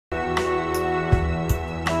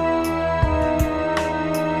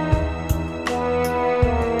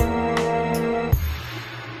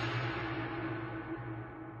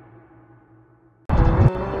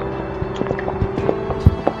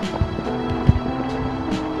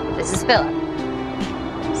This is Philip,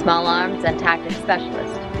 small arms and tactics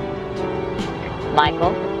specialist.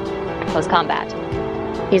 Michael, close combat.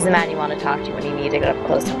 He's the man you want to talk to when you need to get up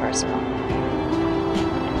close and personal.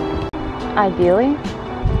 Ideally?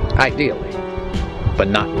 Ideally, but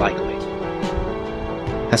not likely.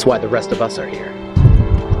 That's why the rest of us are here.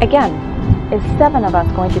 Again, is 7 of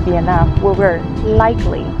us going to be enough where we're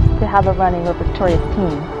likely to have a running or victorious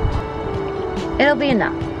team? It'll be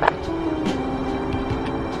enough.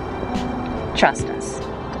 Trust us.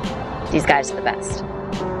 These guys are the best.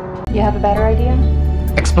 You have a better idea?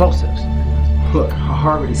 Explosives. Look, I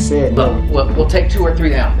already said no. Look, we'll take 2 or 3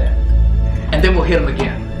 down then. And then we'll hit them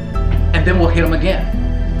again. And then we'll hit them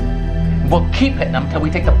again. We'll keep hitting them till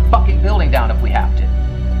we take the fucking building down if we have to.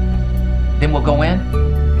 Then we'll go in,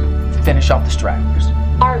 finish off the stragglers.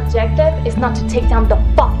 Our objective is not to take down the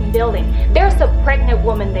fucking building. There's a pregnant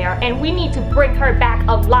woman there, and we need to bring her back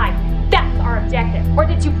alive. That's our objective. Or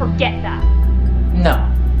did you forget that?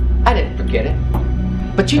 No, I didn't forget it.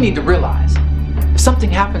 But you need to realize, if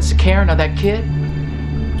something happens to Karen or that kid,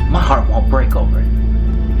 my heart won't break over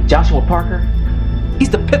it. Joshua Parker, he's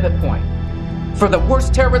the pivot point for the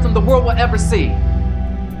worst terrorism the world will ever see.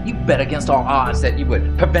 You bet against all odds that you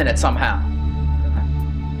would prevent it somehow.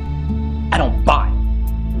 I don't buy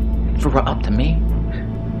it. If it were up to me,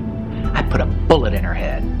 I'd put a bullet in her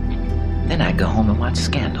head. Then I'd go home and watch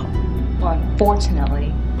Scandal. Well,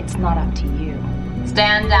 unfortunately, it's not up to you.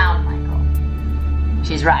 Stand down, Michael.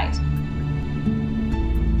 She's right.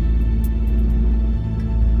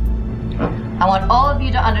 I want all of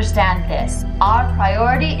you to understand this. Our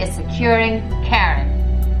priority is securing Karen.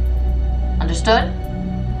 Understood?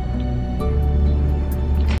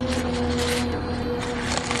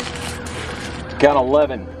 Count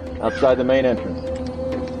 11 outside the main entrance.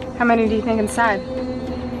 How many do you think inside?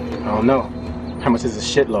 I don't know. How much is a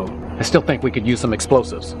shitload? I still think we could use some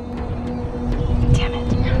explosives. Damn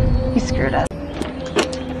it. You screwed us.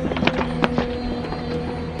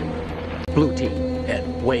 Blue team at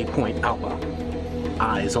Waypoint Alpha.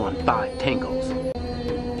 Eyes on 5 tangos.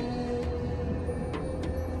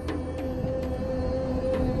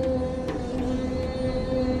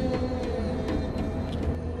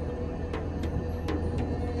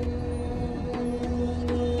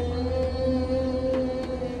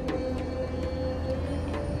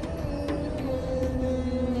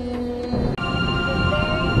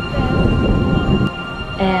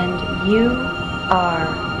 And you are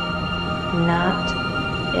not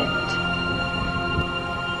it.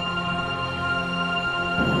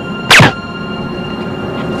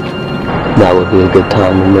 That would be a good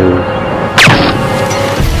time to move.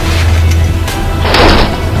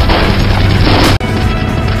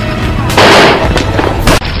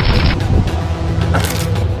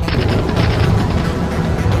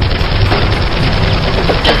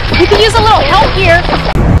 We could use a little help here.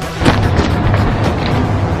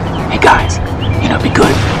 Hey guys, you know, it'd be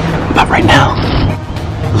good. About right now.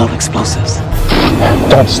 A little explosives.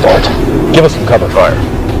 Don't start. Give us some cover fire.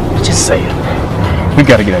 Just say it. We've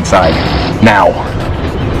got to get inside. Now.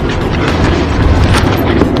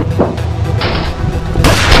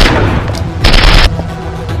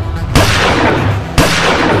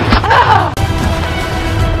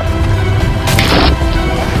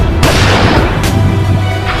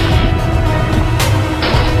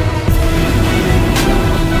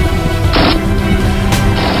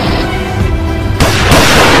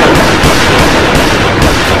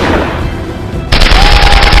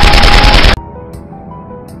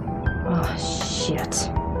 Oh, shit.